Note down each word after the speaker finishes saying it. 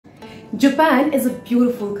Japan is a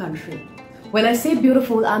beautiful country. When I say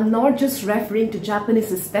beautiful, I'm not just referring to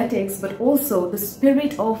Japanese aesthetics, but also the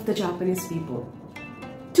spirit of the Japanese people.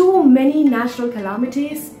 Too many natural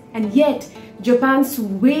calamities, and yet Japan's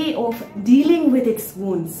way of dealing with its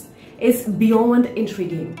wounds is beyond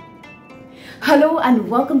intriguing. Hello and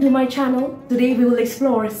welcome to my channel. Today we will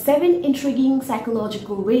explore 7 intriguing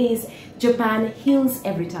psychological ways Japan heals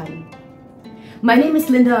every time. My name is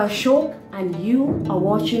Ashok and you are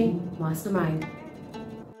watching Mastermind.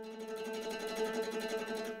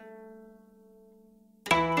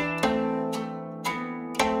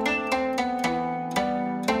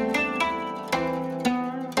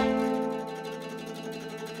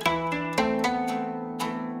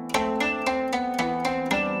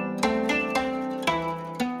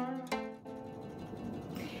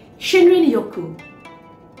 Shinrin-yoku,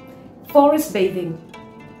 forest bathing.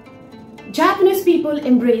 Japanese people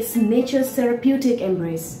embrace nature's therapeutic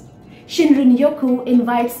embrace. Shinrin-yoku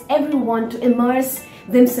invites everyone to immerse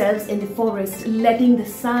themselves in the forest, letting the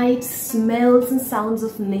sights, smells and sounds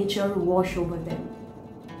of nature wash over them.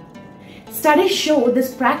 Studies show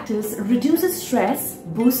this practice reduces stress,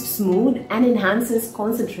 boosts mood and enhances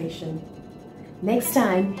concentration. Next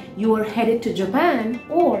time you are headed to Japan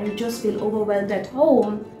or you just feel overwhelmed at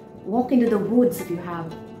home, walk into the woods if you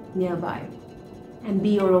have nearby and be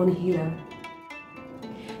your own healer.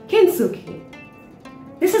 Kintsugi.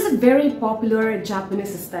 This is a very popular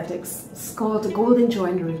Japanese aesthetics. It's called golden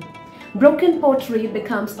joinery. Broken pottery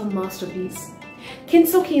becomes a masterpiece.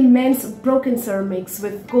 Kintsugi mends broken ceramics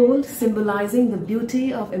with gold, symbolizing the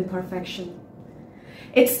beauty of imperfection.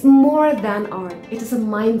 It's more than art. It is a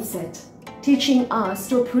mindset, teaching us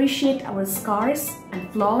to appreciate our scars and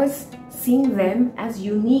flaws, seeing them as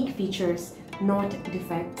unique features, not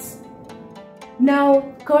defects.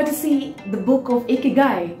 Now, courtesy the book of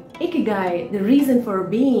Ikigai, the reason for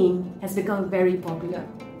being, has become very popular.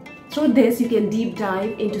 Through this, you can deep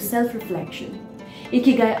dive into self-reflection.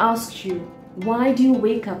 Ikigai asks you, why do you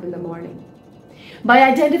wake up in the morning? By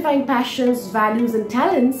identifying passions, values and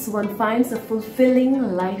talents, one finds a fulfilling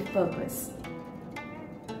life purpose.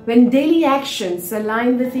 When daily actions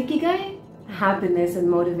align with Ikigai, happiness and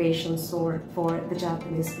motivation soar for the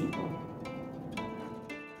Japanese people.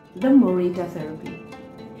 The Morita therapy.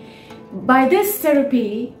 By this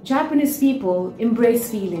therapy, Japanese people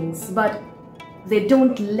embrace feelings, but they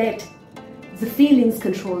don't let the feelings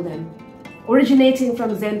control them. Originating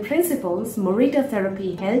from Zen principles, Morita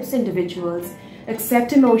therapy helps individuals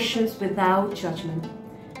accept emotions without judgment.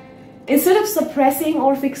 Instead of suppressing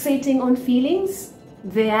or fixating on feelings,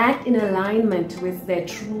 they act in alignment with their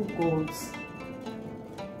true goals.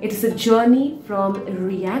 It is a journey from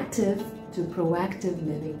reactive to proactive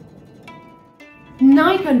living.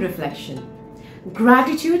 Nikon reflection.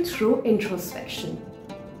 Gratitude through introspection.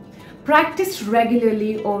 Practiced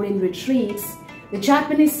regularly or in retreats, the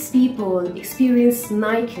Japanese people experience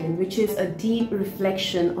Nikon, which is a deep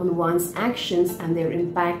reflection on one's actions and their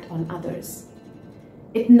impact on others.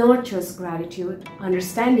 It nurtures gratitude,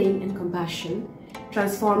 understanding and compassion,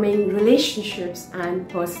 transforming relationships and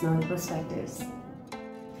personal perspectives.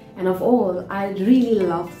 And of all, I really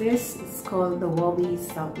love this. It's called the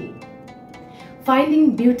wabi-sabi.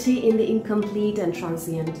 Finding beauty in the incomplete and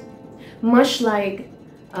transient. Much like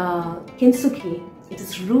kintsugi, it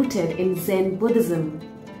is rooted in Zen Buddhism.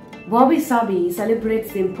 Wabi-sabi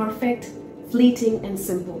celebrates the imperfect, fleeting and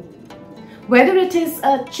simple. Whether it is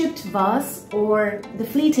a chipped vase or the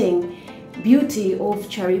fleeting beauty of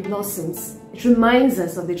cherry blossoms, it reminds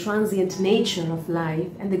us of the transient nature of life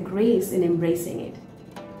and the grace in embracing it.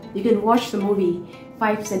 You can watch the movie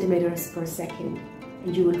 5 centimeters per second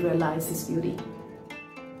and you will realize this beauty.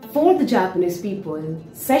 For the Japanese people,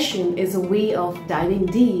 session is a way of diving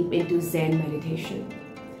deep into Zen meditation.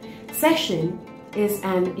 Session is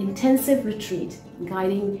an intensive retreat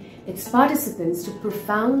guiding its participants to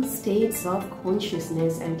profound states of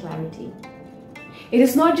consciousness and clarity. It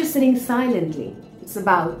is not just sitting silently, it's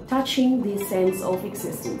about touching the sense of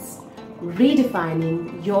existence,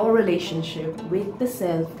 redefining your relationship with the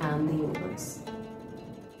self and the universe.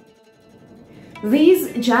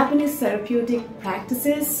 These Japanese therapeutic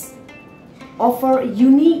practices offer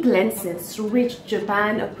unique lenses through which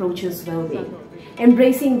Japan approaches well-being,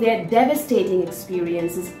 embracing their devastating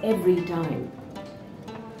experiences every time.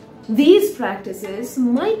 These practices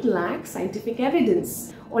might lack scientific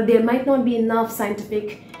evidence, or there might not be enough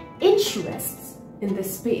scientific interests in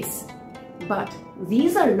this space, but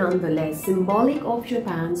these are nonetheless symbolic of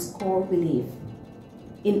Japan's core belief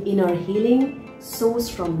in inner healing sourced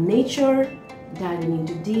from nature, diving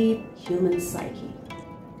into deep human psyche.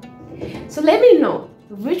 So let me know,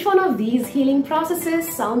 which one of these healing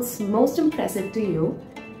processes sounds most impressive to you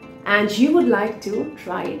and you would like to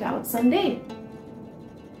try it out someday.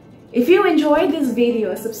 If you enjoyed this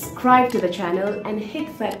video, subscribe to the channel and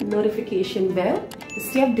hit that notification bell to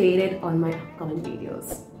stay updated on my upcoming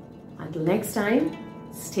videos. Until next time,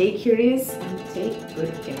 stay curious and take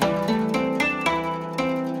good care.